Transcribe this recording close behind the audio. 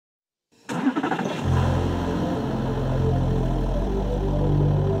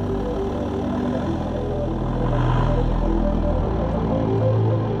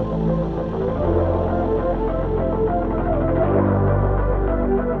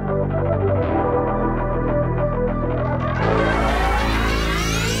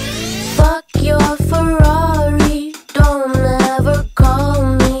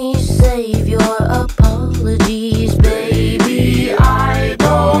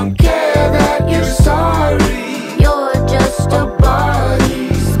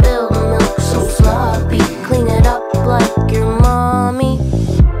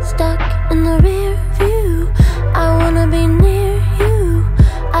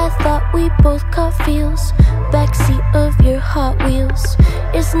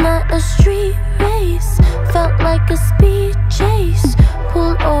It's not a street race, felt like a speed chase.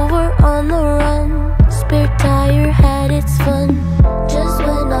 Pulled over on the run, spare tire had its fun. Just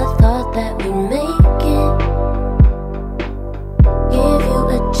when I thought that we'd make it, give you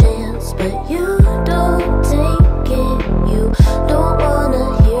a chance, but you don't take it. You don't wanna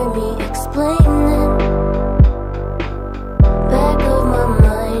hear me explaining. Back of my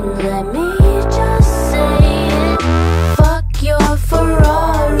mind, let me just say it. Fuck your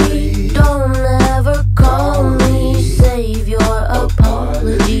Ferrari, don't ever call me. Save your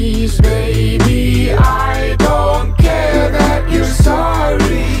apologies, baby. I don't care that you're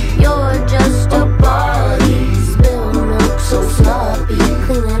sorry. You're just a body, spilled milk so sloppy.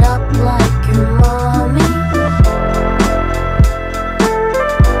 Clean it up like your mommy.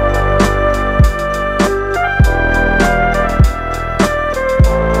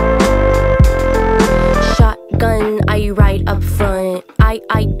 Shotgun, I ride up front.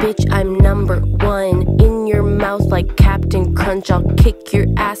 I bitch, I'm number one. In your mouth like Captain Crunch. I'll kick your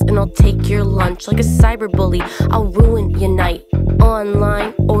ass and I'll take your lunch. Like a cyberbully, I'll ruin your night.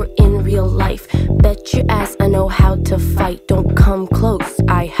 Online or in real life. Bet your ass I know how to fight. Don't come close,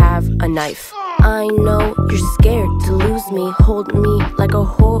 I have a knife. I know you're scared to lose me. Hold me like a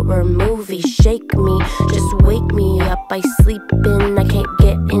horror movie. Shake me, just wake me up. I sleep in, I can't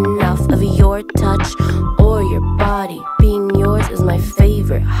get enough of your touch or your body. Being yours is my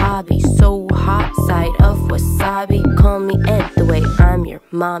favorite hobby. So hot, side of wasabi. Call me Ed the way I'm your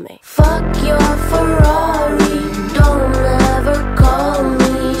mommy. Fuck your Ferrari, don't let